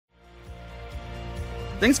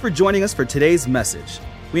Thanks for joining us for today's message.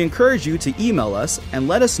 We encourage you to email us and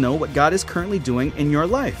let us know what God is currently doing in your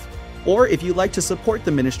life. Or if you'd like to support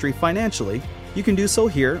the ministry financially, you can do so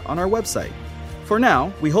here on our website. For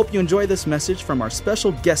now, we hope you enjoy this message from our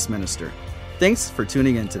special guest minister. Thanks for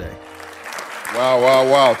tuning in today.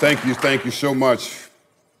 Wow. Thank you so much,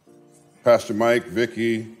 Pastor Mike,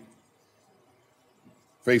 Vicky,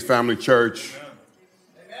 Faith Family Church,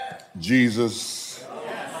 Jesus.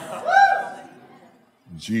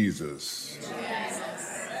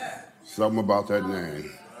 Something about that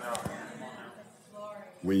name.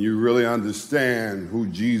 When you really understand who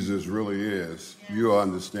Jesus really is, you'll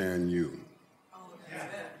understand you.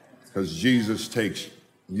 Because Jesus takes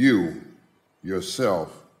you,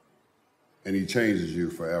 yourself, and he changes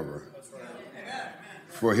you forever.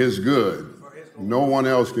 For his good. No one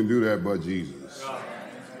else can do that but Jesus.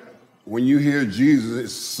 When you hear Jesus,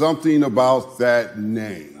 it's something about that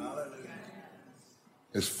name.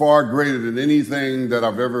 It's far greater than anything that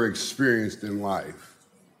I've ever experienced in life.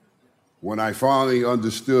 When I finally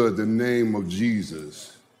understood the name of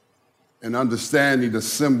Jesus and understanding the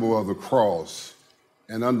symbol of the cross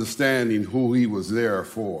and understanding who he was there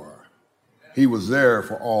for. He was there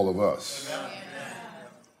for all of us.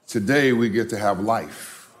 Today we get to have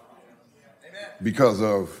life because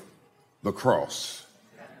of the cross.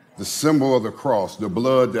 The symbol of the cross, the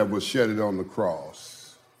blood that was shedded on the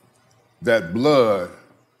cross. That blood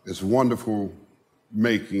is wonderful,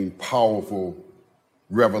 making, powerful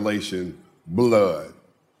revelation blood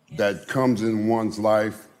that comes in one's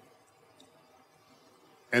life,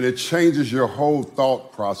 and it changes your whole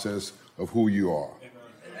thought process of who you are.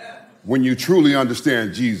 When you truly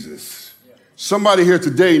understand Jesus. Somebody here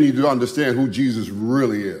today needs to understand who Jesus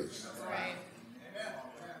really is.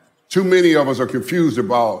 Too many of us are confused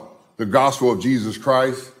about the gospel of Jesus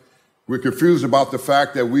Christ. We're confused about the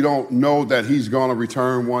fact that we don't know that he's going to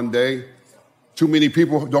return one day. Too many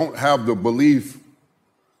people don't have the belief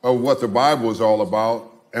of what the Bible is all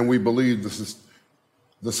about, and we believe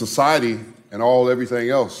the society and everything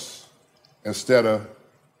else instead of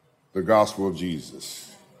the gospel of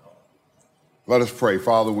Jesus. Let us pray.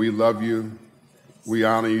 Father, we love you. We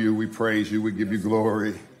honor you. We praise you. We give you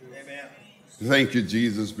glory. Amen. Thank you,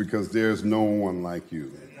 Jesus, because there's no one like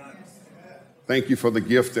you. Thank you for the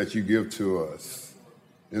gift that you give to us.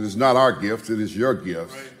 It is not our gift. It is your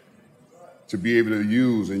gift to be able to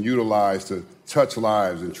use and utilize to touch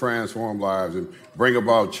lives and transform lives and bring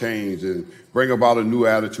about change and bring about a new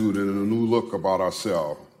attitude and a new look about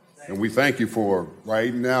ourselves. And we thank you for it.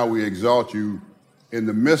 Right now we exalt you in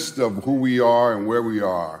the midst of who we are and where we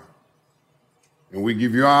are. And we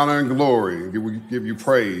give you honor and glory and we give you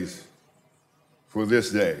praise for this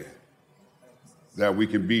day that we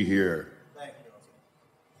can be here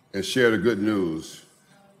and share the good news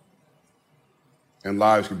and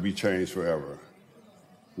lives can be changed forever.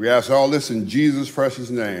 We ask all this in Jesus' precious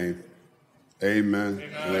name. Amen.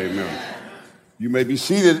 And amen. You may be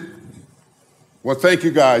seated. Well, thank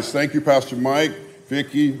you guys. Thank you, Pastor Mike,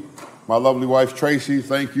 Vicky, my lovely wife, Tracy.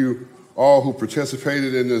 Thank you all who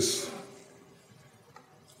participated in this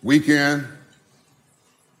weekend,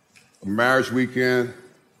 a marriage weekend,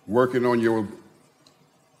 working on your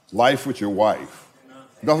life with your wife.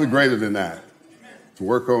 Nothing greater than that. To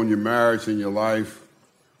work on your marriage and your life,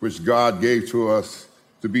 which God gave to us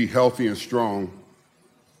to be healthy and strong.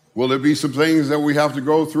 Will there be some things that we have to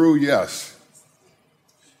go through? Yes.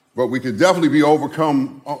 But we can definitely be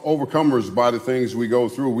overcomers by the things we go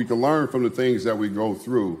through. We can learn from the things that we go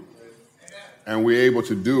through. And we're able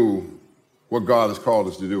to do what God has called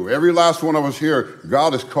us to do. Every last one of us here,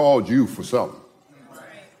 God has called you for something.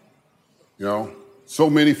 You know, so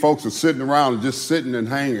many folks are sitting around and just sitting and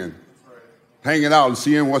hanging out and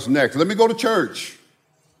seeing what's next. Let me go to church.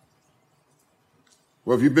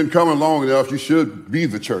 Well, if you've been coming long enough, you should be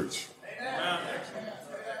the church.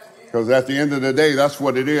 Because at the end of the day, that's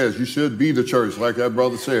what it is. You should be the church, like that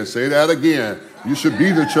brother said. Say that again. You should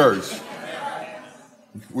be the church.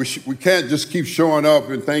 We can't just keep showing up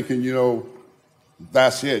and thinking, you know,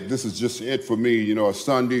 that's it. This is just it for me. You know, a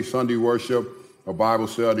Sunday worship, a Bible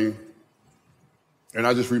study. And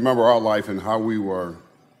I just remember our life and how we were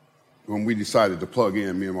when we decided to plug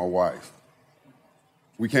in, me and my wife.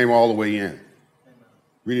 We came all the way in.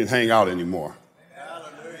 We didn't hang out anymore.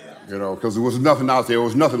 You know, because there was nothing out there. There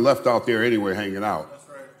was nothing left out there anyway hanging out.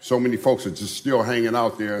 So many folks are just still hanging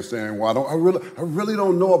out there and saying, well, I really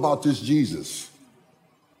don't know about this Jesus.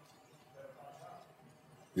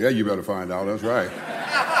 Yeah, you better find out. That's right.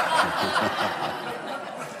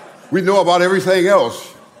 We know about everything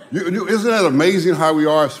else. Isn't that amazing how we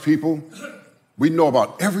are as people? We know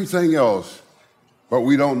about everything else, but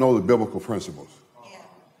we don't know the biblical principles.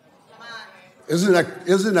 Isn't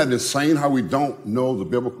that insane how we don't know the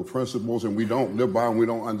biblical principles and we don't live by them, we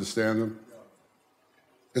don't understand them?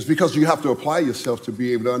 It's because you have to apply yourself to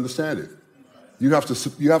be able to understand it. You have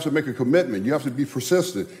to make a commitment. You have to be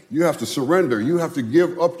persistent. You have to surrender. You have to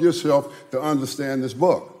give up yourself to understand this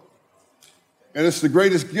book. And it's the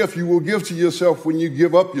greatest gift you will give to yourself when you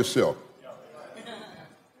give up yourself.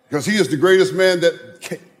 Because he is the greatest man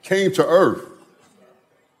that came to earth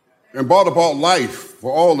and brought about life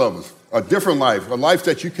for all of us, a different life, a life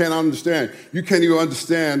that you can't understand. You can't even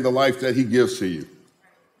understand the life that he gives to you.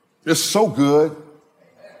 It's so good.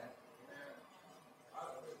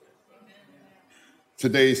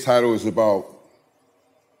 Today's title is about,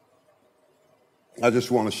 I just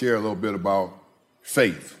want to share a little bit about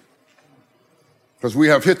faith. Because we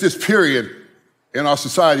have hit this period in our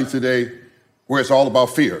society today where it's all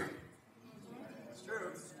about fear.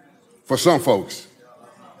 For some folks.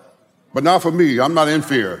 But not for me. I'm not in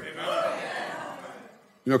fear.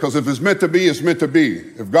 You know, because if it's meant to be, it's meant to be.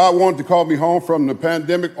 If God wanted to call me home from the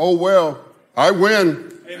pandemic, oh well, I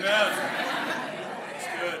win. Amen.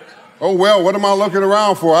 Oh well, what am I looking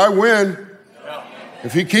around for? I win. Yeah.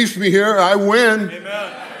 If he keeps me here, I win.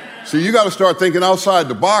 Amen. See, you got to start thinking outside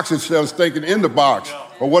the box instead of thinking in the box. Yeah.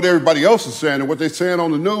 Or what everybody else is saying and what they're saying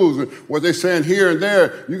on the news and what they're saying here and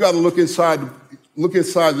there. You got to look inside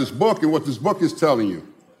this book and what this book is telling you.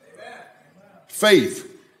 Amen.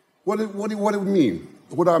 Faith. What do it mean?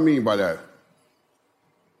 What do I mean by that?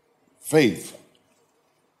 Faith.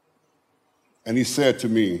 And he said to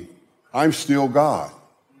me, I'm still God.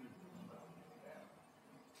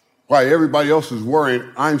 While everybody else is worrying,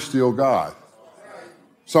 I'm still God.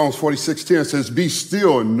 Psalms 46:10 says, be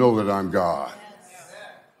still and know that I'm God.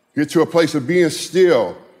 Get to a place of being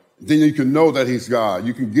still, then you can know that he's God.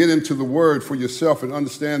 You can get into the word for yourself and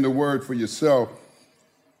understand the word for yourself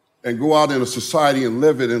and go out in a society and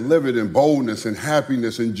live it in boldness and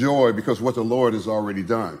happiness and joy because what the Lord has already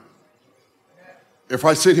done. If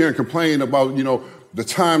I sit here and complain about, the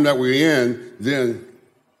time that we're in, then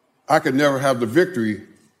I could never have the victory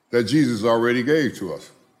that Jesus already gave to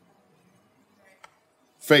us.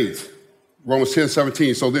 Faith, Romans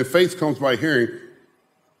 10:17. So then faith comes by hearing,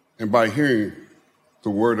 and by hearing the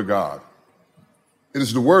word of God. It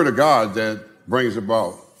is the word of God that brings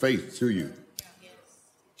about faith to you.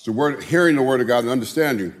 It's the word, hearing the word of God and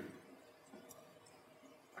understanding.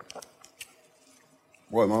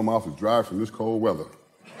 Boy, my mouth is dry from this cold weather.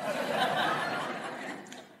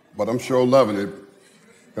 But I'm sure loving it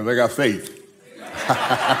because I got faith.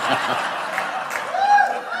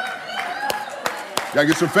 You gotta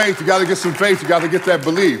get some faith. You gotta get some faith. You gotta get that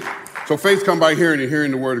belief. So faith comes by hearing and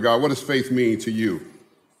hearing the word of God. What does faith mean to you?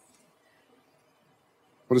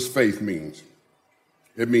 What does faith mean?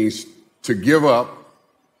 It means to give up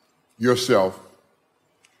yourself,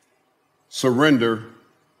 surrender,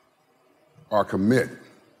 or commit.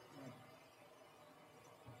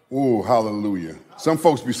 Oh, hallelujah. Some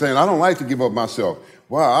folks be saying, I don't like to give up myself.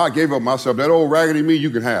 Wow, I gave up myself. That old raggedy me you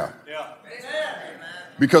can have. Yeah.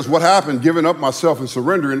 Because what happened, giving up myself and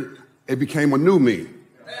surrendering, it became a new me.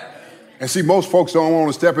 And see, most folks don't want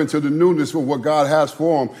to step into the newness of what God has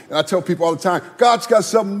for them. And I tell people all the time, God's got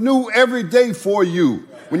something new every day for you.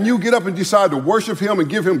 When you get up and decide to worship him and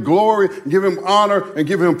give him glory, and give him honor, and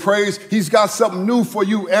give him praise, he's got something new for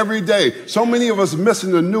you every day. So many of us are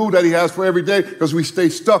missing the new that he has for every day because we stay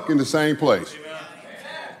stuck in the same place.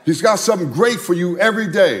 He's got something great for you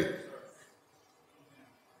every day.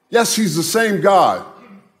 Yes, he's the same God.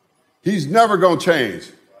 He's never going to change.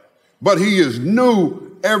 But he is new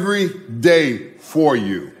every day for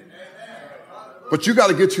you. But you got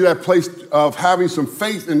to get to that place of having some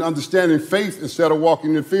faith and understanding faith instead of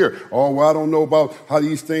walking in fear. Oh, well, I don't know about how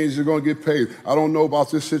these things are going to get paid. I don't know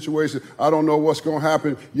about this situation. I don't know what's going to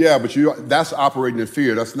happen. Yeah, but that's operating in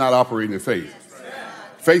fear. That's not operating in faith.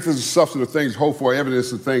 Faith is the substance of things hoped for,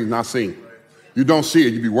 evidence of things not seen. You don't see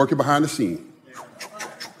it. You be working behind the scene.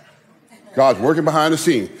 God's working behind the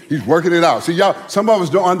scene. He's working it out. See, y'all, some of us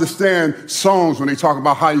don't understand songs when they talk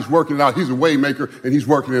about how he's working it out. He's a way maker, and he's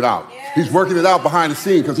working it out. Yes. He's working it out behind the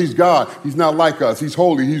scene because he's God. He's not like us. He's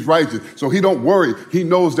holy. He's righteous. So he don't worry. He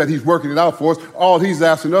knows that he's working it out for us. All he's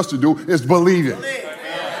asking us to do is believe it.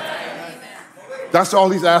 Amen. That's all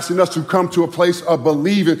he's asking us, to come to a place of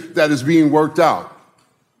believing that is being worked out.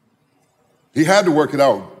 He had to work it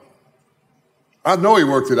out. I know he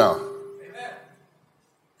worked it out.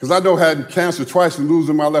 Because I know I had cancer twice and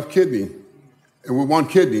losing my left kidney, and with one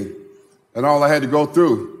kidney, and all I had to go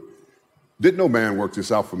through. Didn't no man work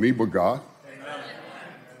this out for me but God. Amen.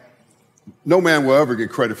 No man will ever get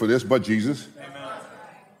credit for this but Jesus. Amen.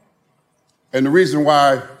 And the reason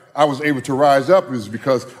why I was able to rise up is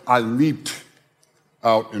because I leaped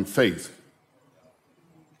out in faith.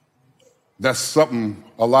 That's something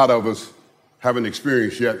a lot of us haven't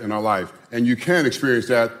experienced yet in our life. And you can experience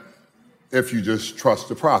that if you just trust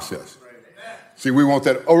the process. See, we want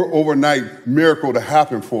that overnight miracle to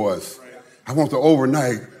happen for us. I want the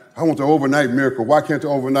overnight miracle. Why can't the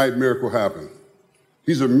overnight miracle happen?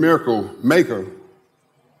 He's a miracle maker.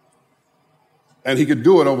 And he could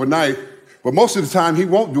do it overnight. But most of the time, he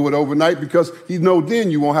won't do it overnight because he knows then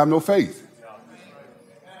you won't have no faith.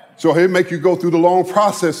 So he'll make you go through the long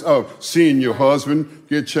process of seeing your husband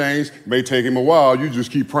get changed. It may take him a while. You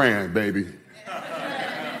just keep praying, baby.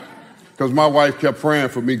 Because my wife kept praying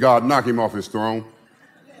for me, God, knock him off his throne.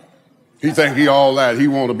 He think he all that. He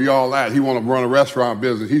want to be all that. He want to run a restaurant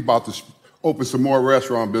business. He's about to open some more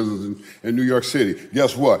restaurant business in New York City.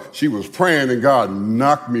 Guess what? She was praying and God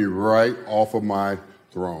knocked me right off of my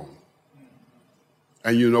throne.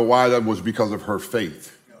 And you know why? That was because of her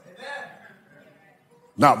faith.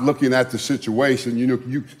 Not looking at the situation. You know,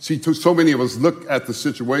 you see, so many of us look at the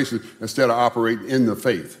situation instead of operating in the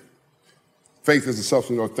faith. Faith is the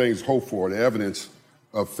substance of things hoped for, the evidence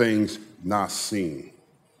of things not seen.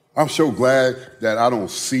 I'm so glad that I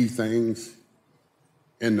don't see things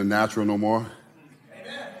in the natural no more.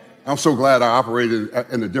 Amen. I'm so glad I operated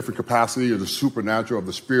in a different capacity of the supernatural, of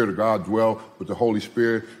the Spirit of God dwell with the Holy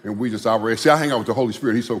Spirit, and we just operate. See, I hang out with the Holy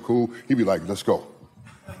Spirit. He's so cool. He'd be like, let's go.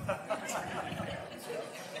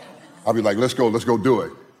 I'll be like, let's go do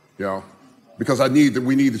it, you know, because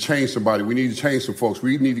we need to change somebody. We need to change some folks.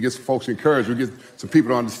 We need to get some folks encouraged. We get some people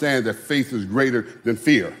to understand that faith is greater than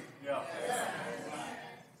fear. Yeah.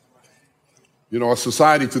 You know, our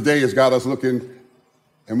society today has got us looking,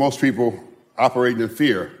 and most people operating in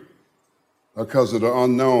fear because of the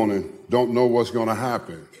unknown and don't know what's going to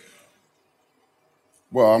happen.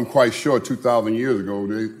 Well, I'm quite sure 2,000 years ago,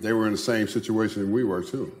 they were in the same situation we were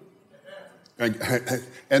too.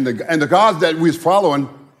 And the God that we was following,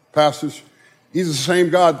 pastors, he's the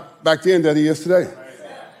same God back then that he is today.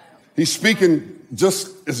 He's speaking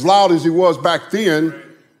just as loud as he was back then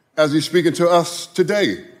as he's speaking to us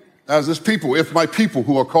today as his people. If my people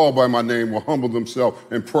who are called by my name will humble themselves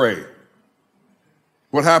and pray.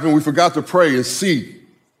 What happened? We forgot to pray and seek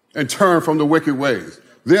and turn from the wicked ways.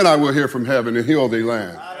 Then I will hear from heaven and heal their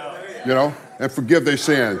land. You know, and forgive their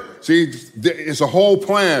sin. See, it's a whole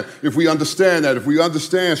plan if we understand that. If we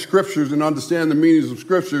understand scriptures and understand the meanings of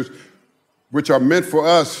scriptures, which are meant for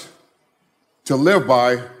us to live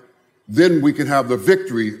by, then we can have the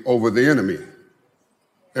victory over the enemy.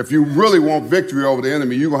 If you really want victory over the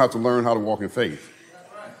enemy, you're going to have to learn how to walk in faith.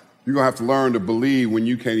 You're going to have to learn to believe when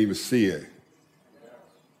you can't even see it.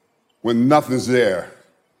 When nothing's there.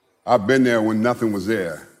 I've been there when nothing was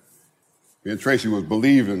there. Me and Tracy was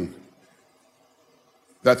believing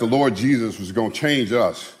that the Lord Jesus was going to change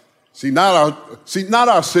us. See, not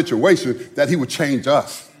our situation, that he would change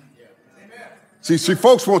us. See,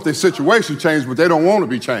 folks want their situation changed, but they don't want to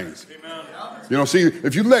be changed. You know, see,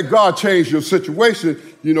 if you let God change your situation,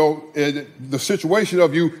 you know, the situation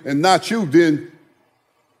of you and not you, then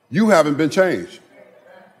you haven't been changed.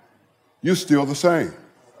 You're still the same.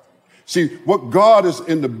 See, what God is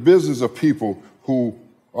in the business of people who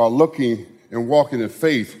are looking and walking in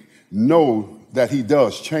faith know that he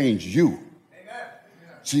does change you. Amen.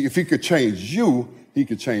 See, if he could change you, he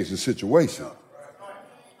could change the situation.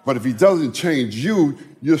 But if he doesn't change you,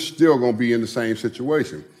 you're still going to be in the same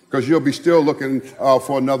situation because you'll be still looking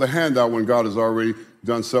for another handout when God has already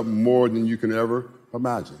done something more than you can ever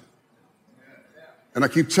imagine. And I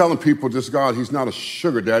keep telling people this God, he's not a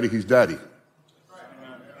sugar daddy, he's daddy.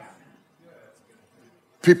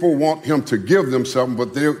 People want him to give them something,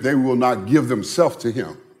 but they will not give themselves to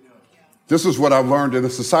him. This is what I've learned in the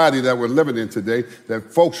society that we're living in today,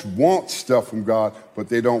 that folks want stuff from God, but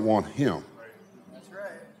they don't want him. That's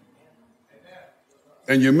right.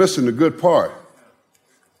 And you're missing the good part,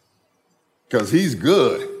 because he's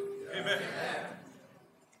good. Amen.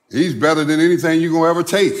 He's better than anything you're going to ever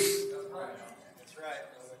taste. That's right.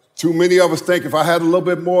 Too many of us think if I had a little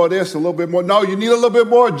bit more of this, a little bit more. No, you need a little bit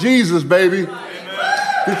more of Jesus, baby. Amen.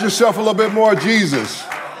 Get yourself a little bit more of Jesus.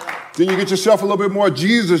 Then you get yourself a little bit more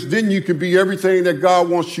Jesus, then you can be everything that God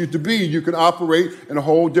wants you to be. You can operate in a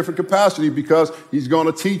whole different capacity because he's going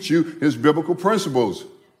to teach you his biblical principles.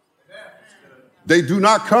 They do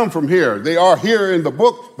not come from here. They are here in the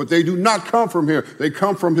book, but they do not come from here. They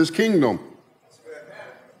come from his kingdom.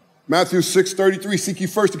 Matthew 6:33, seek ye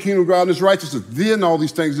first the kingdom of God and his righteousness. Then all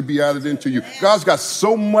these things will be added into you. God's got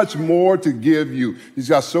so much more to give you. He's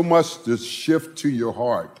got so much to shift to your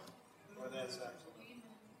heart.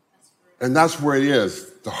 And that's where it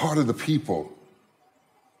is, the heart of the people.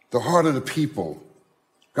 The heart of the people.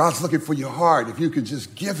 God's looking for your heart. If you could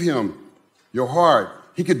just give him your heart,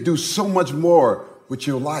 he could do so much more with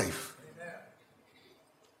your life.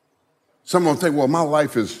 Someone think, well, my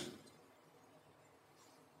life is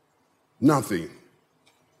nothing.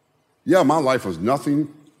 Yeah, my life was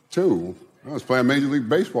nothing too. I was playing Major League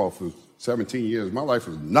Baseball for 17 years. My life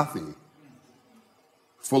was nothing.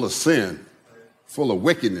 Full of sin, full of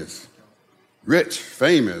wickedness, rich,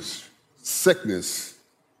 famous, sickness.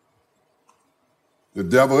 The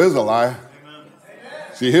devil is a lie. Amen.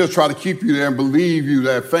 See, he'll try to keep you there and believe you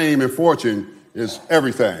that fame and fortune is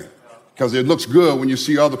everything. Because it looks good when you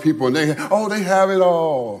see other people and they have it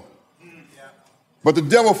all. But the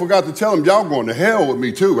devil forgot to tell them, y'all going to hell with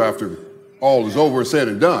me too after all is over and said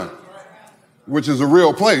and done, which is a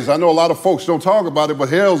real place. I know a lot of folks don't talk about it, but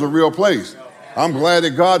hell's a real place. I'm glad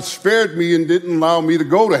that God spared me and didn't allow me to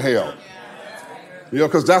go to hell. You know,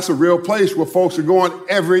 because that's a real place where folks are going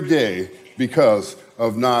every day because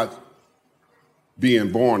of not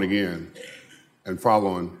being born again and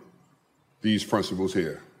following these principles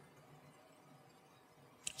here.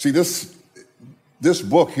 See, this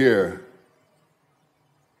book here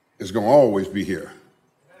is going to always be here.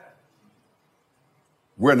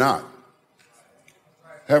 We're not.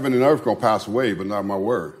 Heaven and earth going to pass away, but not my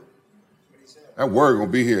word. That word going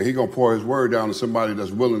to be here. He's going to pour his word down to somebody that's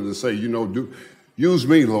willing to say, use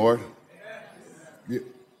me, Lord. Yeah.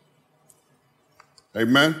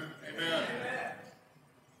 Amen? Amen.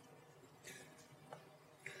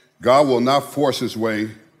 God will not force his way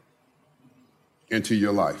into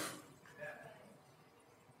your life.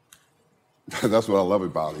 That's what I love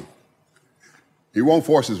about him. He won't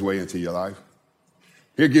force his way into your life.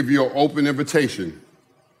 He'll give you an open invitation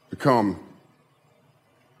to come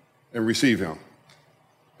and receive him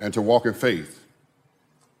and to walk in faith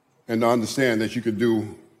and to understand that you can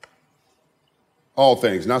do all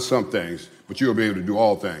things, not some things, but you'll be able to do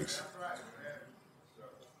all things.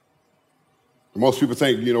 Most people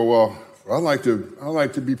think, well, I like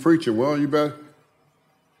to be preaching. Well, you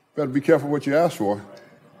better be careful what you ask for.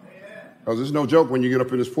 Because it's no joke when you get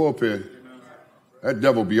up in this pulpit, that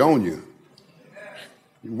devil be on you.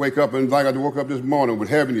 You wake up and like I woke up this morning with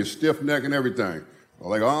heaviness, stiff neck and everything. I'm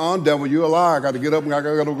like, devil, you're a lie. I got to get up and I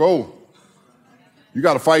got to go. You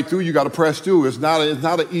got to fight through. You got to press through. It's not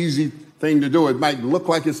an easy thing to do. It might look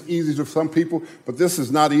like it's easy to some people, but this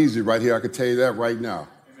is not easy right here. I can tell you that right now.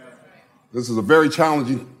 This is a very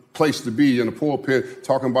challenging place to be in the pulpit,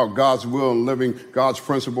 talking about God's will and living God's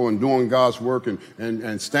principle and doing God's work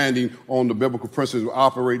and standing on the biblical principles,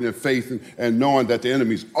 operating in faith and knowing that the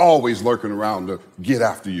enemy's always lurking around to get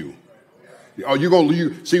after you. When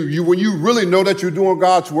you really know that you're doing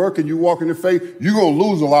God's work and you walk in faith, you're going to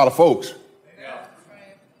lose a lot of folks.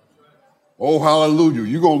 Oh, hallelujah.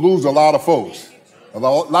 You're going to lose a lot of folks. A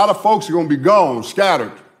lot of folks are going to be gone,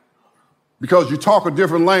 scattered. Because you talk a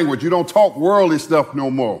different language. You don't talk worldly stuff no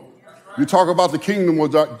more. You talk about the kingdom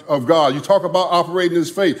of God. You talk about operating in his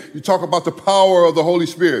faith. You talk about the power of the Holy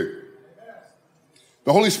Spirit.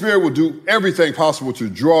 The Holy Spirit will do everything possible to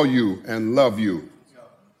draw you and love you.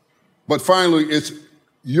 But finally, it's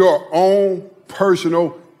your own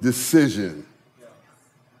personal decision.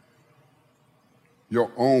 Your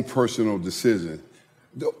own personal decision.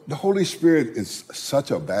 The Holy Spirit is such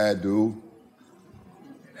a bad dude.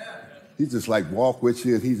 He just walk with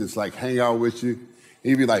you, and he just hang out with you.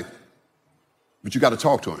 He'd be like, but you got to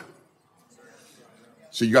talk to him.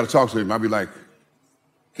 So you got to talk to him. I'd be like,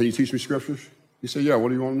 can you teach me scriptures? He said, yeah, what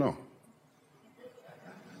do you want to know?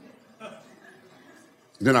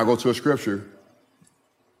 Then I go to a scripture,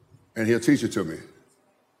 and he'll teach it to me.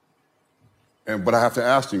 But I have to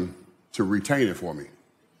ask him to retain it for me.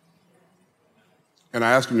 And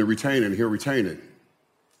I ask him to retain it, and he'll retain it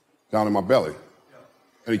down in my belly.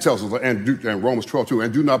 And he tells us, and Romans 12:2,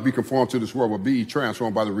 and do not be conformed to this world, but be ye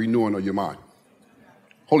transformed by the renewing of your mind.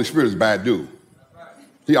 Holy Spirit is a bad dude.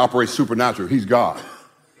 He operates supernatural. He's God.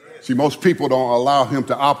 See, most people don't allow him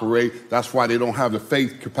to operate. That's why they don't have the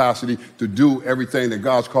faith capacity to do everything that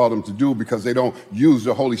God's called them to do, because they don't use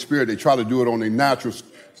the Holy Spirit. They try to do it on their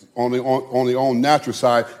own natural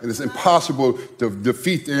side, and it's impossible to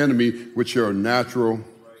defeat the enemy with your natural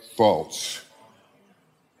thoughts.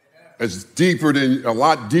 It's a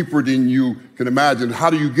lot deeper than you can imagine. How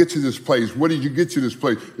do you get to this place? What did you get to this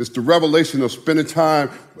place? It's the revelation of spending time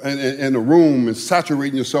in the room and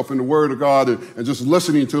saturating yourself in the Word of God and just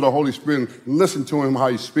listening to the Holy Spirit and listen to him, how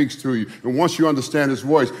he speaks to you. And once you understand his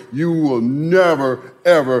voice, you will never,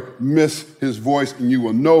 ever miss his voice, and you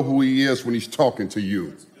will know who he is when he's talking to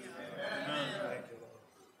you.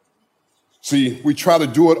 See, we try to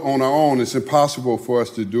do it on our own. It's impossible for us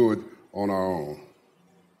to do it on our own.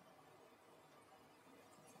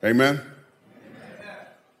 Amen?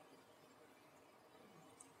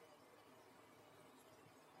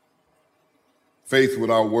 Faith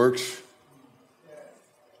without works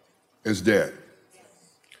is dead.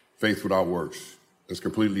 Faith without works is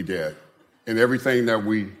completely dead. And everything that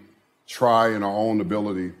we try in our own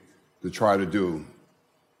ability to try to do.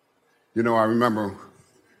 You know, I remember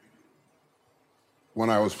when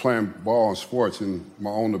I was playing ball and sports in my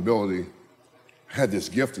own ability, I had this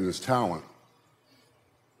gift and this talent,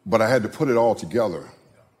 but I had to put it all together.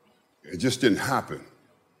 It just didn't happen.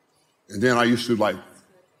 And then I used to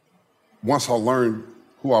once I learned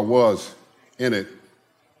who I was in it,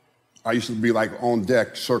 I used to be like on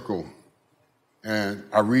deck circle, and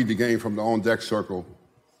I read the game from the on deck circle,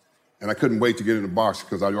 and I couldn't wait to get in the box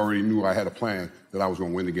because I already knew I had a plan that I was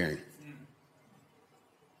going to win the game.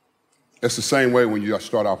 It's the same way when you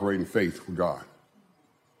start operating faith with God.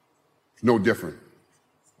 No different.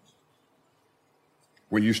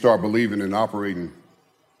 When you start believing and operating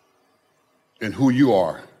in who you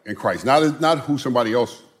are in Christ, not who somebody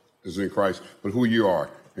else is in Christ, but who you are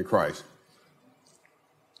in Christ.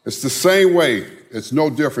 It's the same way. It's no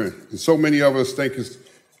different. And so many of us think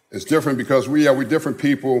it's different because we're different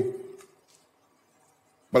people,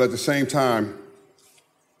 but at the same time,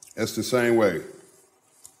 it's the same way.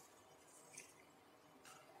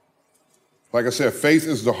 Like I said, faith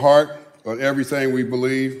is the heart of everything we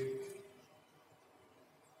believe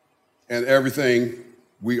and everything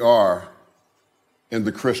we are in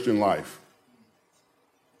the Christian life.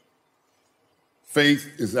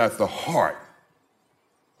 Faith is at the heart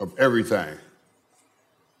of everything.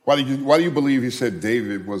 Why do you believe he said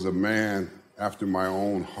David was a man after my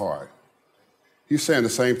own heart? He's saying the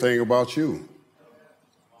same thing about you.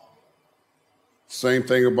 Same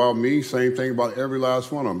thing about me, same thing about every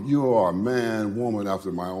last one of them. You are a man, woman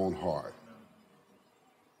after my own heart.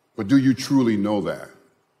 But do you truly know that?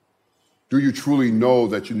 Do you truly know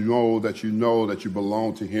that you know that you know that you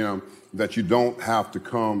belong to him, that you don't have to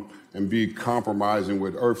come and be compromising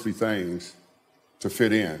with earthly things to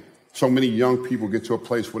fit in? So many young people get to a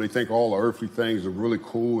place where they think all the earthly things are really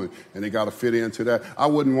cool and they got to fit into that. I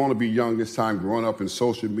wouldn't want to be young this time growing up in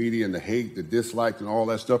social media and the hate, the dislikes, and all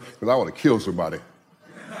that stuff, because I would have killed somebody.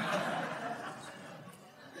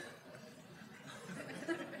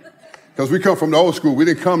 Because we come from the old school. We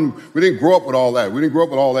didn't grow up with all that. We didn't grow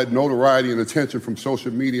up with all that notoriety and attention from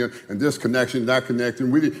social media and this connection, that connection.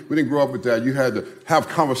 We didn't grow up with that. You had to have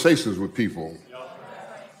conversations with people.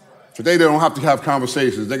 Today, they don't have to have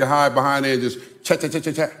conversations. They can hide behind there and just chat, chat, chat,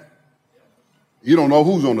 chat, chat. You don't know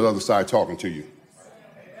who's on the other side talking to you.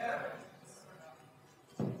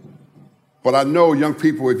 But I know, young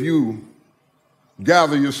people, if you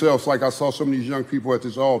gather yourselves like I saw some of these young people at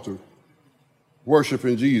this altar,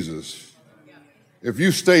 worshiping Jesus, if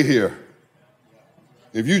you stay here,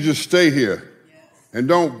 if you just stay here and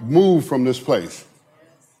don't move from this place,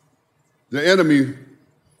 the enemy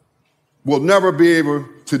will never be able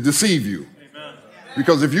to deceive you. Amen.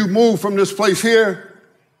 Because if you move from this place here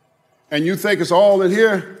and you think it's all in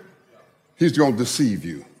here, he's going to deceive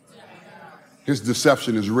you. His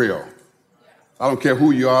deception is real. I don't care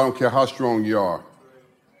who you are. I don't care how strong you are.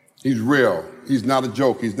 He's real. He's not a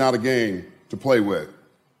joke. He's not a game to play with.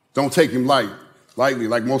 Don't take him lightly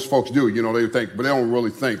like most folks do. You know, they think, but they don't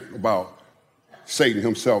really think about Satan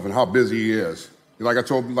himself and how busy he is. Like I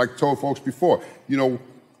told folks before, you know,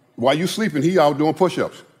 while you sleeping, he out doing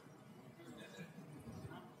push-ups.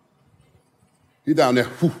 He down there,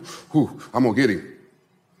 I'm going to get him.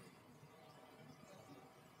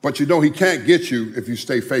 But you know he can't get you if you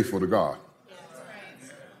stay faithful to God.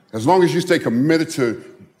 As long as you stay committed to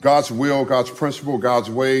God's will, God's principle, God's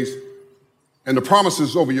ways, and the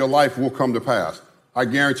promises over your life will come to pass. I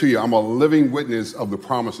guarantee you, I'm a living witness of the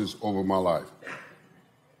promises over my life.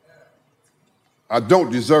 I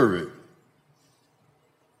don't deserve it.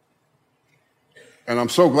 And I'm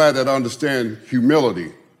so glad that I understand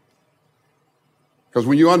humility. Because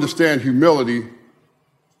when you understand humility,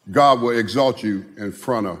 God will exalt you in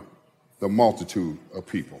front of the multitude of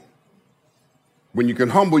people. When you can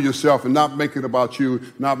humble yourself and not make it about you,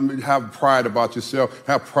 not have pride about yourself,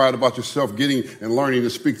 have pride about yourself getting and learning to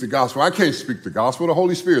speak the gospel. I can't speak the gospel. The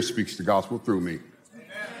Holy Spirit speaks the gospel through me. Amen.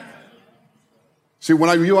 See,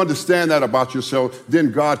 when you understand that about yourself,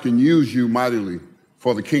 then God can use you mightily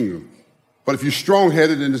for the kingdom. But if you're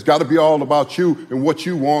strong-headed and it's got to be all about you and what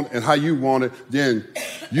you want and how you want it, then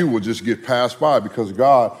you will just get passed by because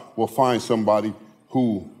God will find somebody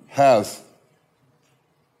who has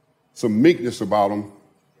some meekness about them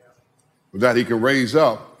that he can raise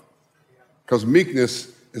up. Because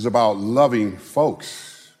meekness is about loving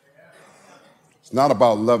folks. It's not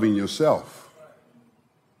about loving yourself.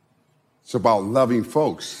 It's about loving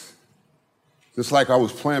folks. Just like I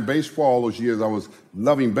was playing baseball all those years, I was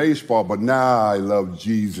loving baseball, but now I love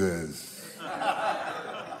Jesus.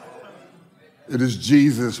 It is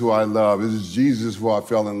Jesus who I love. It is Jesus who I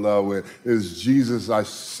fell in love with. It is Jesus I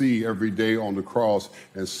see every day on the cross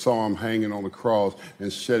and saw him hanging on the cross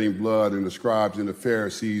and shedding blood, and the scribes and the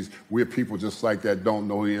Pharisees. We're people just like that, don't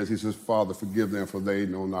know who he is. He says, Father, forgive them, for they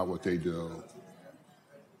know not what they do.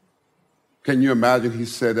 Can you imagine he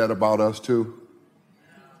said that about us too?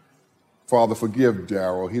 Father, forgive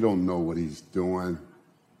Daryl. He don't know what he's doing.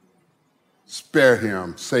 Spare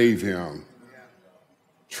him, save him.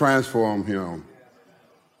 Transform him.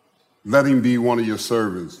 Let him be one of your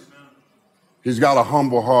servants. He's got a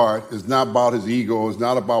humble heart. It's not about his ego. It's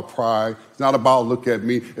not about pride. It's not about look at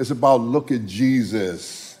me. It's about look at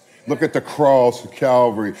Jesus. Look at the cross of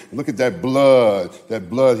Calvary. Look at that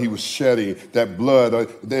blood he was shedding. That blood,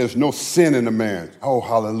 there's no sin in a man. Oh,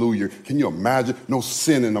 hallelujah. Can you imagine? No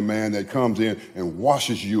sin in a man that comes in and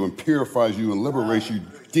washes you and purifies you and liberates you,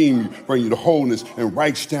 redeems you, brings you to wholeness and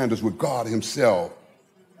right standards with God himself.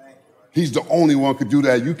 He's the only one who could do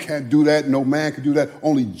that. You can't do that. No man can do that.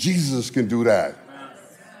 Only Jesus can do that.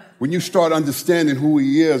 When you start understanding who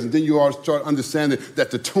he is, and then you start understanding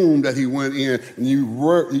that the tomb that he went in,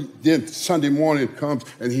 and then Sunday morning comes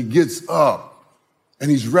and he gets up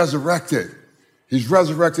and he's resurrected. He's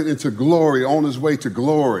resurrected into glory, on his way to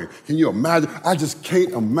glory. Can you imagine? I just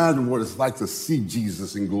can't imagine what it's like to see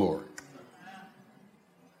Jesus in glory.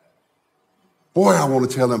 Boy, I want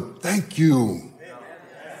to tell him, thank you.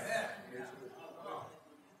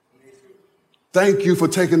 Thank you for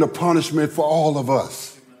taking the punishment for all of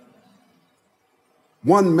us.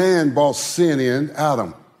 One man brought sin in,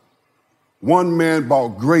 Adam. One man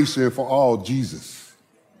brought grace in for all, Jesus.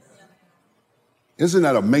 Isn't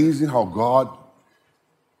that amazing how God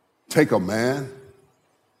take a man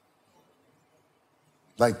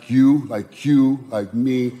like you, like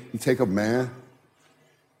me, he take a man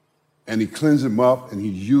and he cleans him up and he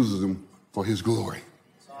uses him for his glory.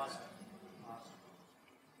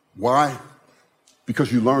 Why?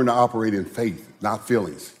 Because you learn to operate in faith, not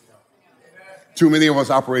feelings. Too many of us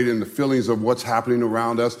operate in the feelings of what's happening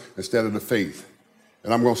around us instead of the faith.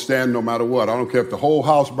 And I'm going to stand no matter what. I don't care if the whole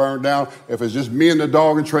house burned down. If it's just me and the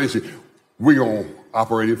dog and Tracy, we're going to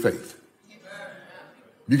operate in faith.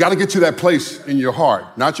 You got to get to that place in your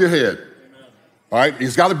heart, not your head. All right?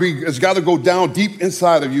 It's got to go down deep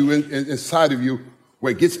inside of you,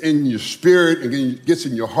 where it gets in your spirit and it gets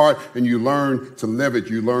in your heart, and you learn to live it.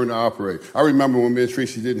 You learn to operate. I remember when me and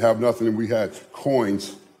Tracy didn't have nothing and we had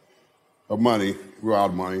coins of money. We were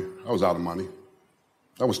out of money. I was out of money.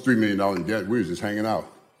 That was $3 million in debt. We were just hanging out,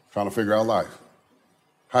 trying to figure out life.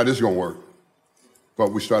 How this going to work?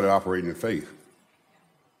 But we started operating in faith.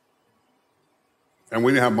 And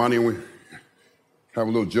we didn't have money, and we have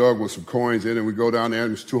a little jug with some coins in it, and we go down there,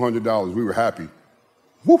 and it's $200. We were happy.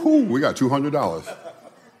 Woohoo, we got $200.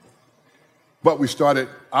 But we started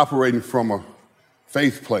operating from a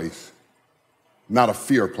faith place, not a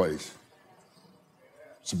fear place.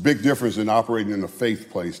 It's a big difference in operating in a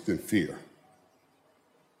faith place than fear.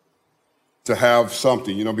 To have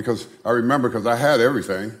something, because I remember, because I had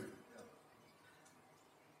everything.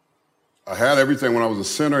 I had everything when I was a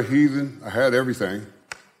sinner, heathen. I had everything.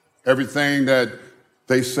 Everything that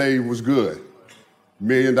they say was good. $1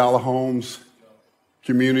 million homes,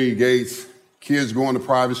 community gates, kids going to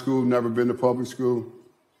private school, never been to public school.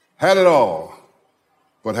 Had it all,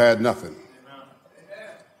 but had nothing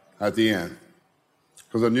at the end.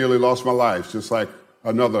 Because I nearly lost my life, just like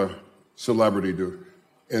another celebrity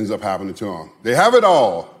ends up happening to them. They have it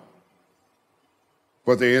all,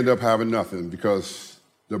 but they end up having nothing because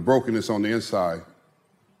the brokenness on the inside,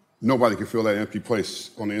 nobody can fill that empty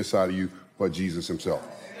place on the inside of you but Jesus himself.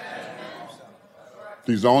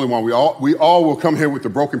 He's the only one. We all will come here with the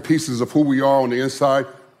broken pieces of who we are on the inside,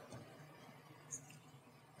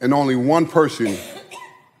 and only one person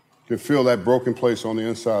can fill that broken place on the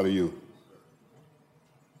inside of you.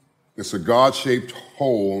 It's a God-shaped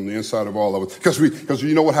hole on the inside of all of us. Because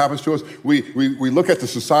you know what happens to us? We look at the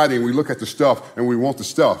society and we look at the stuff and we want the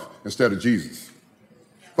stuff instead of Jesus.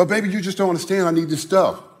 But baby, you just don't understand. I need this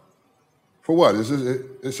stuff. For what?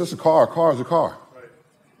 It's just a car. A car is a car.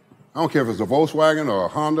 I don't care if it's a Volkswagen or a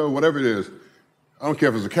Honda or whatever it is. I don't care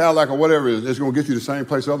if it's a Cadillac or whatever it is. It's going to get you the same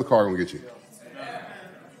place the other car is going to get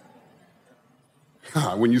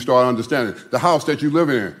you. When you start understanding the house that you live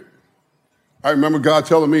in. I remember God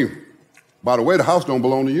telling me, by the way, the house don't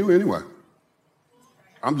belong to you anyway.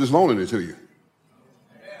 I'm just loaning it to you.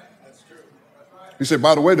 He said,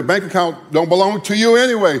 by the way, the bank account don't belong to you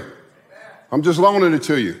anyway. I'm just loaning it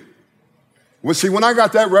to you. Well, see, when I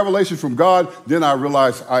got that revelation from God, then I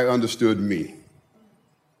realized I understood me.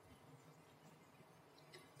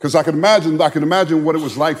 Because I can imagine what it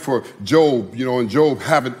was like for Job, and Job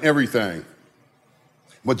having everything.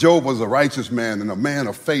 But Job was a righteous man and a man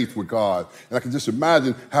of faith with God. And I can just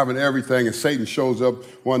imagine having everything, and Satan shows up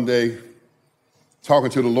one day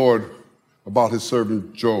talking to the Lord about his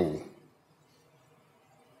servant Job.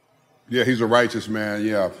 Yeah, he's a righteous man,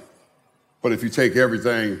 yeah. But if you take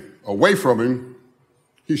everything away from him,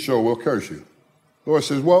 he sure will curse you. The Lord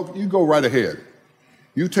says, well, you go right ahead.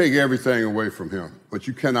 You take everything away from him, but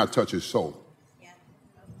you cannot touch his soul. Yeah.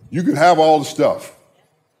 You can have all the stuff.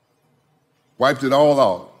 Wiped it all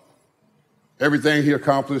out. Everything he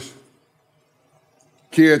accomplished,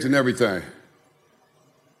 kids and everything.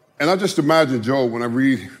 And I just imagine Job when I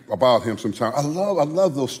read about him sometimes. I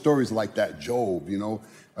love those stories like that, Job,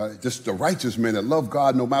 just the righteous man that loved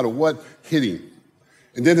God no matter what hit him.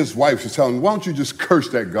 And then his wife was telling him, why don't you just curse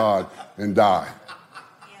that God and die?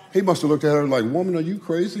 He must have looked at her like, woman, are you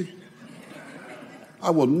crazy?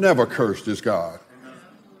 I will never curse this God.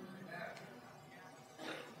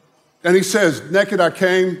 And he says, naked I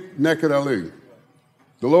came, naked I leave.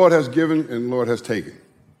 The Lord has given and the Lord has taken.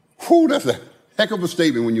 Whew, that's a heck of a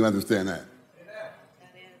statement when you understand that.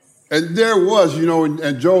 And there was,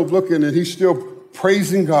 and Job looking, and he's still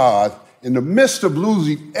praising God in the midst of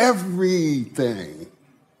losing everything.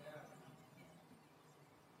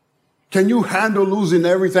 Can you handle losing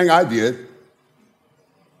everything? I did.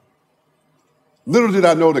 Little did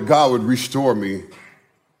I know that God would restore me,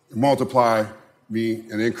 multiply me,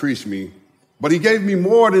 and increase me. But he gave me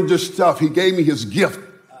more than just stuff. He gave me his gift.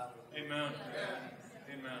 Amen.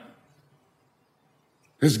 Amen.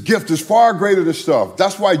 His gift is far greater than stuff.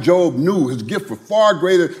 That's why Job knew his gift was far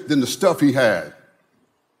greater than the stuff he had.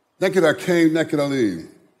 Naked I came, naked I leave.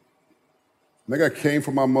 Naked I came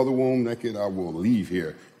from my mother womb, naked I will leave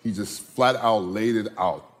here. He just flat out laid it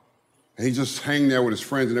out. And he just hang there with his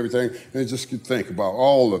friends and everything, and he just could think about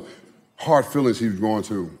all the hard feelings he was going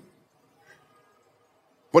through.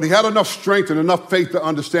 But he had enough strength and enough faith to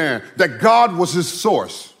understand that God was his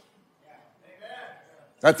source.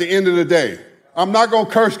 At the end of the day, I'm not going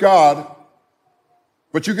to curse God,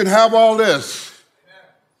 but you can have all this.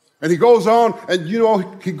 And he goes on, and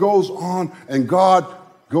he goes on, and God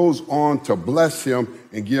goes on to bless him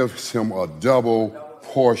and gives him a double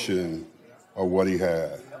portion of what he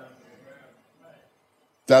had.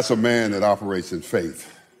 That's a man that operates in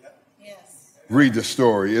faith. Yes. Read the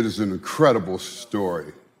story. It is an incredible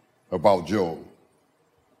story about Job.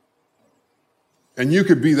 And you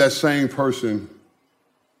could be that same person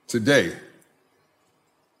today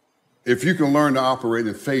if you can learn to operate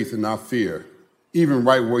in faith and not fear, even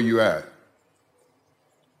right where you're at.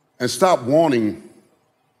 And stop wanting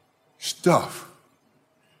stuff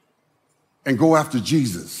and go after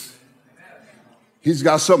Jesus. He's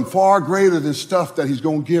got something far greater than stuff that he's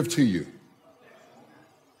going to give to you.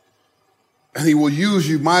 And he will use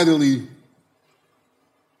you mightily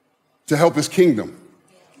to help his kingdom.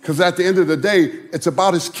 Because at the end of the day, it's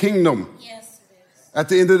about his kingdom. Yes, it is. At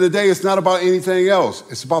the end of the day, it's not about anything else.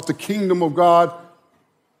 It's about the kingdom of God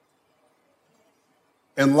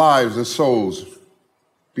and lives and souls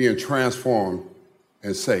being transformed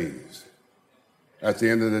and saved. At the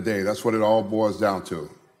end of the day, that's what it all boils down to.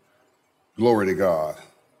 Glory to God.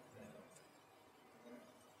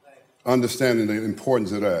 Understanding the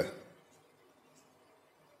importance of that.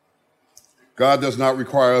 God does not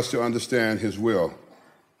require us to understand his will.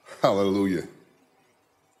 Hallelujah.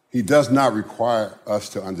 He does not require us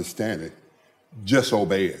to understand it. Just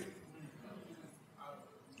obey it.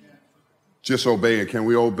 Just obey it. Can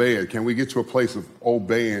we obey it? Can we get to a place of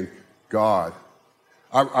obeying God?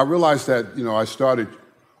 I realized that, I started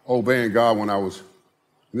obeying God when I was,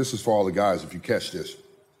 and this is for all the guys if you catch this.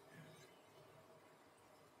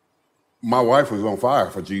 My wife was on fire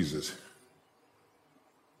for Jesus.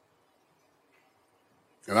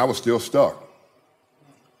 And I was still stuck.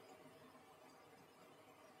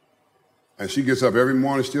 And she gets up every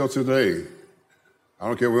morning still today. I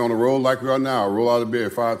don't care if we're on the road like we are now. I roll out of bed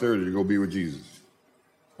at 5:30 to go be with Jesus.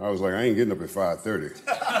 I was like, I ain't getting up at 5:30.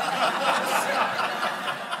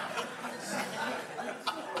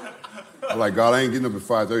 I'm like, God, I ain't getting up at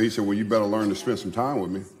 5:30. He said, well, you better learn to spend some time with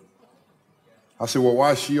me. I said, well,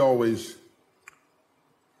 why she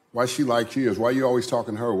like she is? Why are you always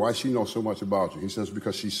talking to her? Why she know so much about you? He says,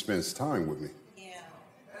 because she spends time with me. Yeah.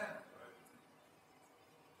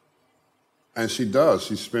 And she does.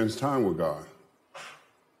 She spends time with God.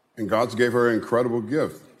 And God's gave her an incredible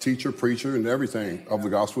gift, teacher, preacher, and everything of the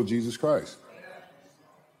gospel of Jesus Christ.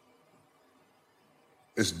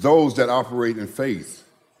 It's those that operate in faith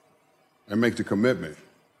and make the commitment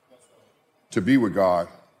to be with God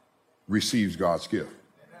receives God's gift.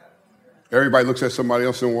 Everybody looks at somebody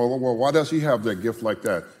else and, well, why does he have that gift like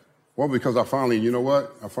that? Well, because I finally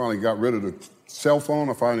got rid of the cell phone.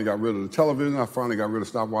 I finally got rid of the television. I finally got rid of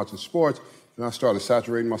stop watching sports. And I started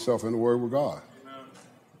saturating myself in the Word with God.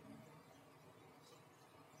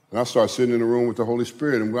 And I started sitting in the room with the Holy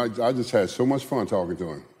Spirit, and I just had so much fun talking to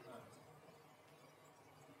him.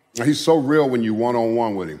 And he's so real when you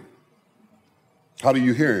one-on-one with him. How do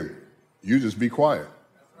you hear him? You just be quiet.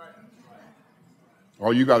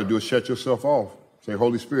 All you got to do is shut yourself off. Say,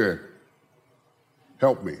 Holy Spirit,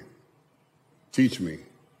 help me. Teach me.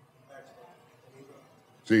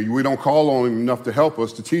 See, we don't call on him enough to help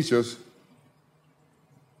us, to teach us.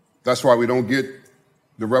 That's why we don't get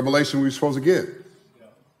the revelation we're supposed to get.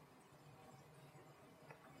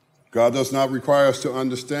 God does not require us to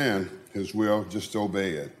understand his will, just to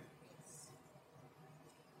obey it.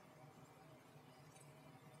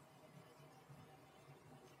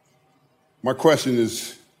 My question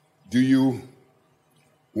is, do you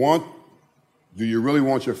really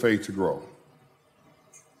want your faith to grow?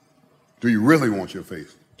 Do you really want your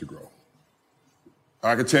faith to grow?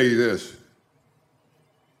 I can tell you this.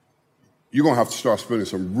 You're going to have to start spending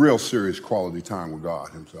some real serious quality time with God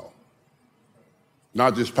himself.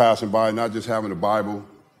 Not just passing by, not just having a Bible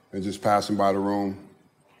and just passing by the room,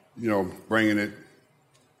 bringing it.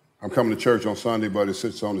 I'm coming to church on Sunday, but it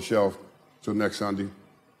sits on the shelf till next Sunday.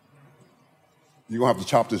 You're going to have to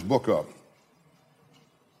chop this book up.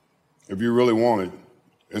 If you really want it,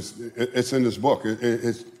 it's in this book.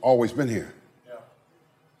 It's always been here.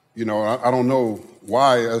 Yeah. I don't know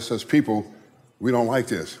why, us as people, we don't like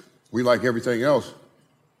this. We like everything else,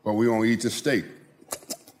 but we don't eat this steak.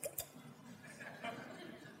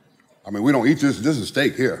 We don't eat this. This is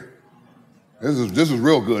steak here. This is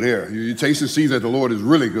real good here. You taste and see that the Lord is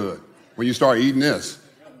really good when you start eating this.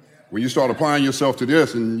 When you start applying yourself to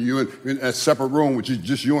this, and you're in a separate room, which is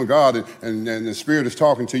just you and God, and the Spirit is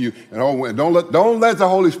talking to you, and don't let the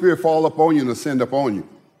Holy Spirit fall up on you and ascend up on you.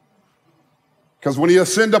 Because when he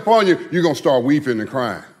ascend up on you, you're going to start weeping and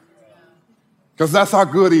crying. Because that's how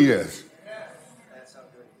good he is.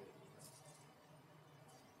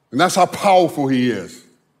 And that's how powerful he is.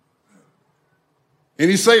 And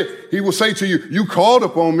he will say to you, you called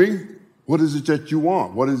upon me. What is it that you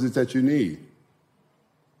want? What is it that you need?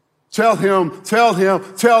 Tell him,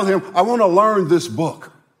 I want to learn this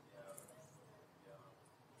book.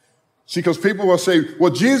 See, because people will say,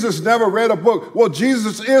 well, Jesus never read a book. Well,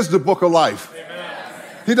 Jesus is the book of life. Amen.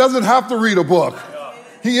 He doesn't have to read a book.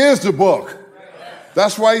 He is the book.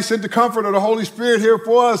 That's why he sent the comfort of the Holy Spirit here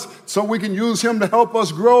for us, so we can use him to help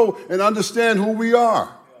us grow and understand who we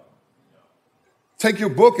are. Take your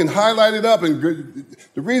book and highlight it up. And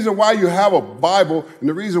the reason why you have a Bible and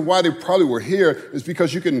the reason why they probably were here is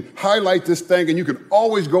because you can highlight this thing and you can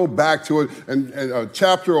always go back to it and a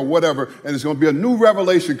chapter or whatever, and there's going to be a new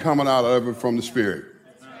revelation coming out of it from the Spirit.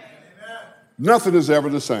 Amen. Nothing is ever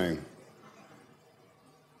the same.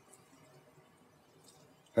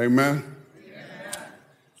 Amen.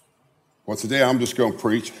 Well, today I'm just going to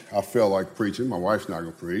preach. I feel like preaching. My wife's not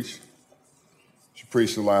going to preach. She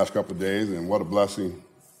preached the last couple of days, and what a blessing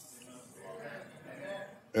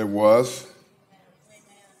it was.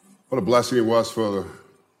 What a blessing it was for the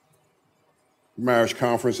marriage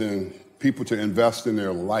conference and people to invest in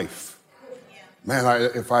their life.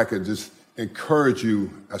 Man, if I could just encourage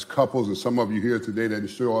you as couples, and some of you here today that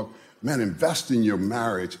show up, man, invest in your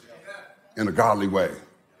marriage in a godly way.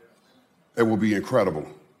 It will be incredible.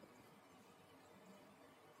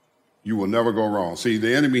 You will never go wrong. See,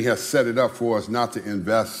 the enemy has set it up for us not to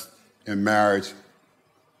invest in marriage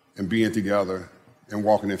and being together and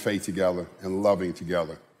walking in faith together and loving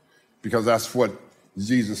together. Because that's what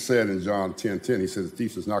Jesus said in John 10:10. He said, the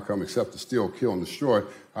thief does not come except to steal, kill, and destroy.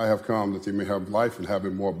 I have come that they may have life and have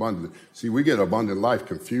it more abundantly. See, we get abundant life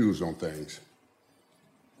confused on things.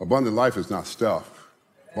 Abundant life is not stuff.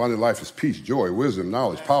 Abundant life is peace, joy, wisdom,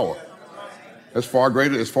 knowledge, power. It's far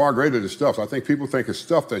greater than stuff. I think people think it's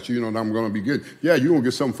stuff that I'm going to be good. Yeah, you're going to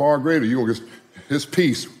get something far greater. You're going to get his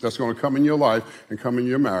peace that's going to come in your life and come in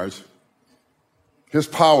your marriage. His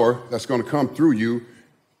power that's going to come through you.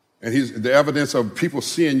 And the evidence of people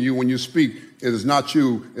seeing you when you speak, it is not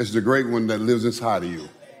you, it's the great one that lives inside of you.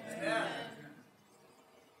 Amen.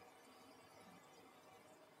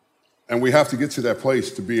 And we have to get to that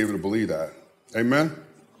place to be able to believe that. Amen?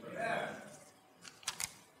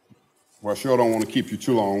 Well, I sure don't want to keep you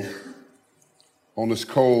too long on this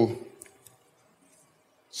cold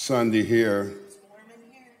Sunday here. It's warm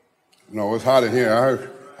in here. No, it's hot in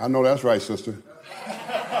here. I know that's right, sister.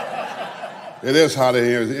 It is hot in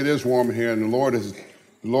here. It is warm in here, and the Lord is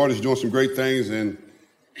doing some great things. And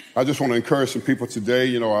I just want to encourage some people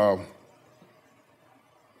today.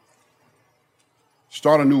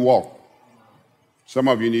 Start a new walk. Some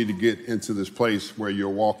of you need to get into this place where you're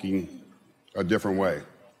walking a different way,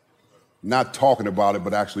 not talking about it,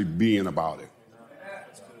 but actually being about it.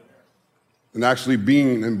 And actually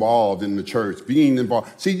being involved in the church, being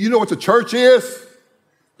involved. See, you know what the church is?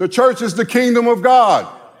 The church is the kingdom of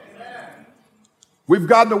God. We've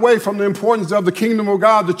gotten away from the importance of the kingdom of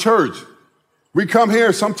God, the church. We come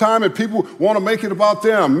here sometime and people want to make it about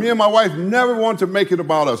them. Me and my wife never want to make it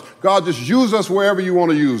about us. God, just use us wherever you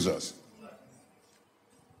want to use us.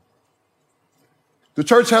 The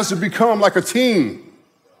church has to become like a team.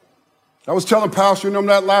 I was telling Pastor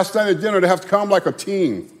that last night at dinner, they have to come like a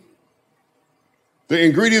team. The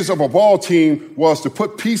ingredients of a ball team was to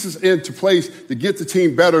put pieces into place to get the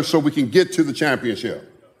team better so we can get to the championship.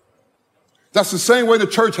 That's the same way the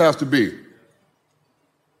church has to be.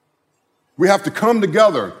 We have to come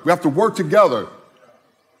together. We have to work together.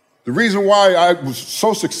 The reason why I was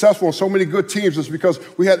so successful on so many good teams is because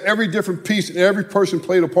we had every different piece and every person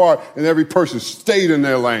played a part and every person stayed in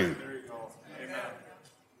their lane.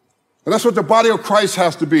 And that's what the body of Christ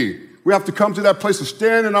has to be. We have to come to that place to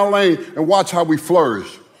stand in our lane and watch how we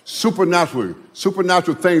flourish. Supernaturally,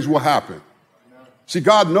 supernatural things will happen. See,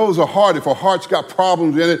 God knows a heart. If a heart's got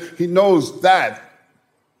problems in it, he knows that.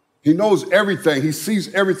 He knows everything. He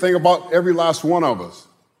sees everything about every last one of us.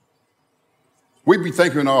 We'd be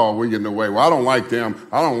thinking, oh, we're getting away. Well, I don't like them.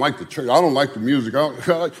 I don't like the church. I don't like the music.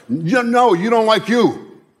 You don't like you.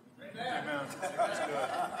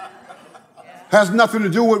 Has nothing to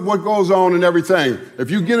do with what goes on and everything. If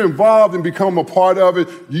you get involved and become a part of it,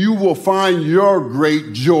 you will find your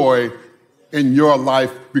great joy in your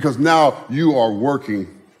life because now you are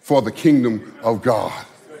working for the kingdom of God.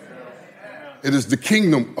 It is the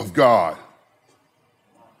kingdom of God.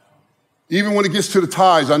 Even when it gets to the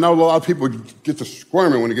tithes, I know a lot of people get to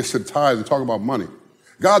squirming when it gets to the tithes and talk about money.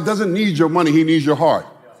 God doesn't need your money, he needs your heart.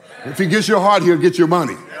 If he gets your heart, he'll get your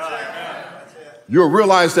money. You'll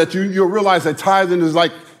realize that tithing is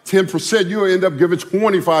like 10%. You'll end up giving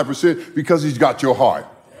 25% because he's got your heart.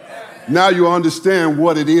 Now you understand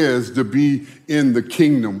what it is to be in the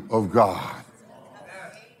kingdom of God.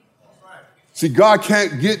 See, God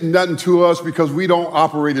can't get nothing to us because we don't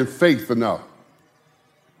operate in faith enough.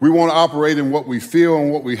 We want to operate in what we feel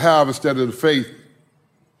and what we have instead of the faith.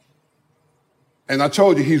 And I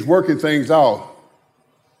told you, he's working things out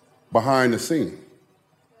behind the scene.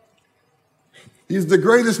 He's the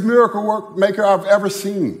greatest miracle work maker I've ever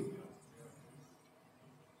seen.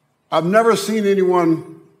 I've never seen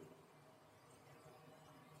anyone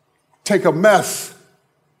take a mess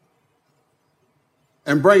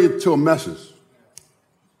and bring it to a message.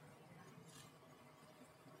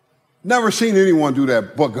 Never seen anyone do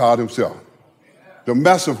that but God himself. The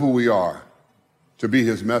mess of who we are to be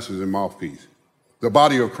his message and mouthpiece. The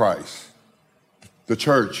body of Christ, the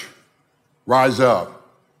church, rise up.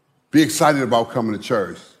 Be excited about coming to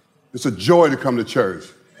church. It's a joy to come to church.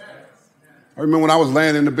 I remember when I was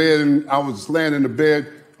laying in the bed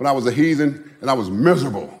when I was a heathen and I was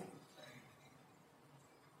miserable.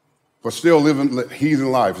 But still living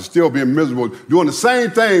heathen life, and still being miserable, doing the same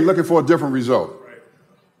thing, looking for a different result.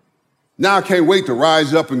 Now I can't wait to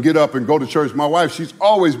rise up and get up and go to church. My wife, she's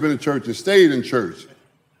always been in church and stayed in church.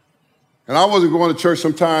 And I wasn't going to church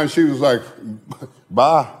sometimes. She was like,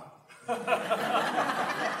 bye.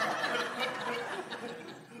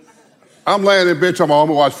 I'm laying in bed, I'm going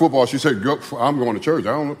to watch football. She said, I'm going to church.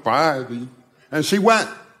 I don't know, fine. And she went.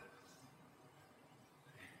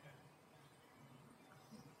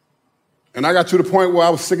 And I got to the point where I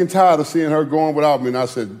was sick and tired of seeing her going without me. And I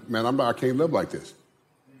said, man, I can't live like this.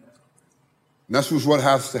 And that's what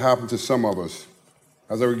has to happen to some of us.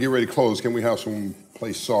 As I get ready to close, can we have some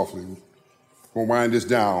play softly? We'll wind this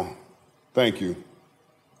down. Thank you.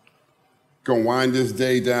 Gonna wind this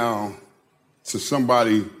day down to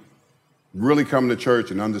somebody really coming to church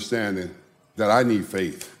and understanding that I need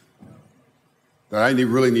faith, that I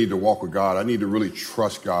really need to walk with God. I need to really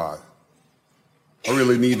trust God. I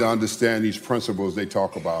really need to understand these principles they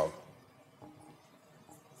talk about.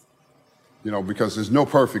 Because there's no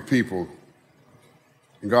perfect people,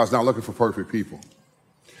 and God's not looking for perfect people.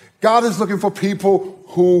 God is looking for people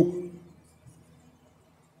who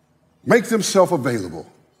make themselves available.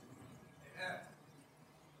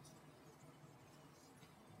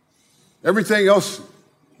 Everything else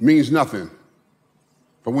means nothing.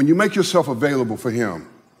 But when you make yourself available for him,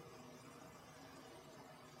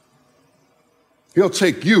 he'll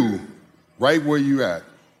take you right where you're at.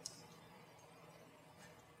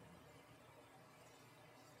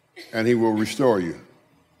 and he will restore you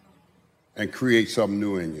and create something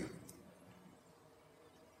new in you.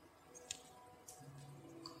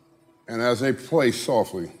 And as they play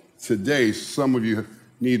softly, today some of you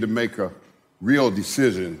need to make a real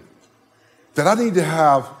decision that I need to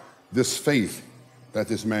have this faith that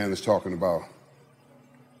this man is talking about.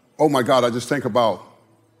 Oh my God, I just think about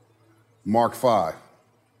Mark 5.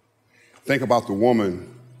 Think about the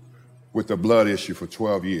woman with the blood issue for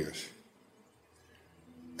 12 years.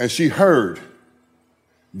 And she heard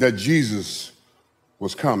that Jesus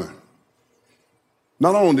was coming.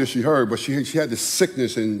 Not only did she heard, but she had this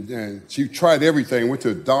sickness and she tried everything, went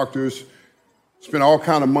to doctors, spent all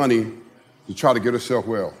kind of money to try to get herself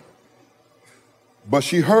well. But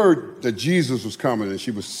she heard that Jesus was coming and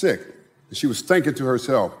she was sick. And she was thinking to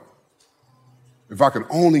herself, if I could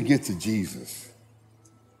only get to Jesus.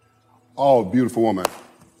 Oh, beautiful woman,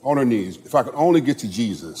 on her knees. If I could only get to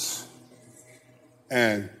Jesus.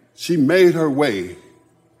 And she made her way,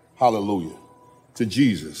 hallelujah, to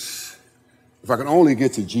Jesus. If I could only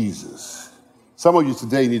get to Jesus. Some of you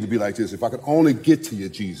today need to be like this. If I could only get to you,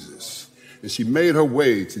 Jesus. And she made her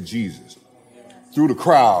way to Jesus. Through the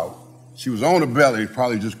crowd. She was on her belly,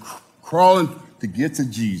 probably just crawling to get to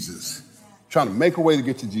Jesus. Trying to make her way to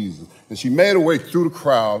get to Jesus. And she made her way through the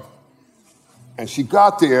crowd. And she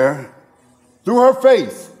got there through her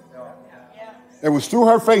faith. It was through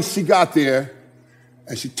her faith she got there.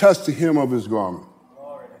 And she touched the hem of his garment.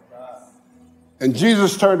 And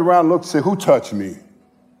Jesus turned around and looked and said, who touched me?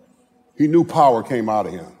 He knew power came out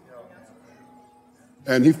of him.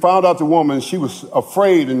 And he found out the woman, she was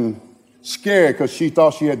afraid and scared because she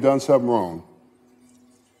thought she had done something wrong.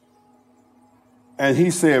 And he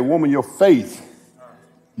said, woman, your faith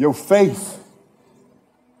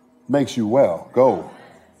makes you well. Go.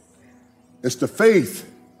 It's the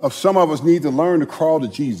faith of some of us need to learn to crawl to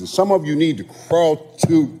Jesus. Some of you need to crawl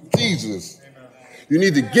to Jesus. You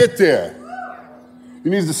need to get there. You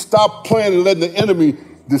need to stop playing and letting the enemy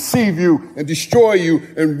deceive you and destroy you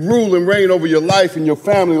and rule and reign over your life and your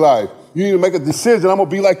family life. You need to make a decision. I'm going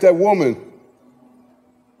to be like that woman.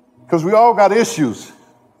 Because we all got issues.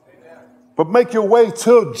 But make your way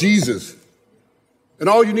to Jesus. And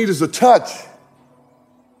all you need is a touch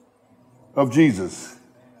of Jesus.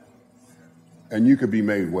 And you could be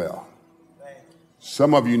made well.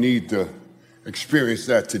 Some of you need to experience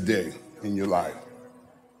that today in your life.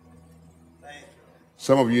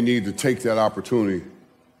 Some of you need to take that opportunity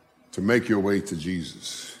to make your way to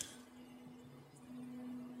Jesus.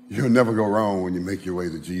 You'll never go wrong when you make your way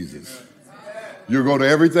to Jesus. You'll go to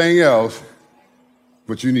everything else,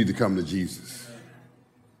 but you need to come to Jesus.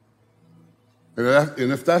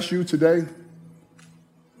 And if that's you today,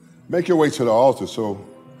 make your way to the altar so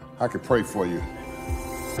I can pray for you.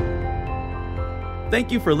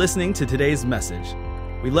 Thank you for listening to today's message.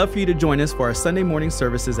 We'd love for you to join us for our Sunday morning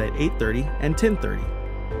services at 8:30 and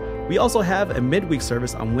 10:30. We also have a midweek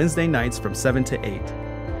service on Wednesday nights from 7 to 8.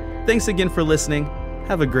 Thanks again for listening.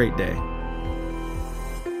 Have a great day.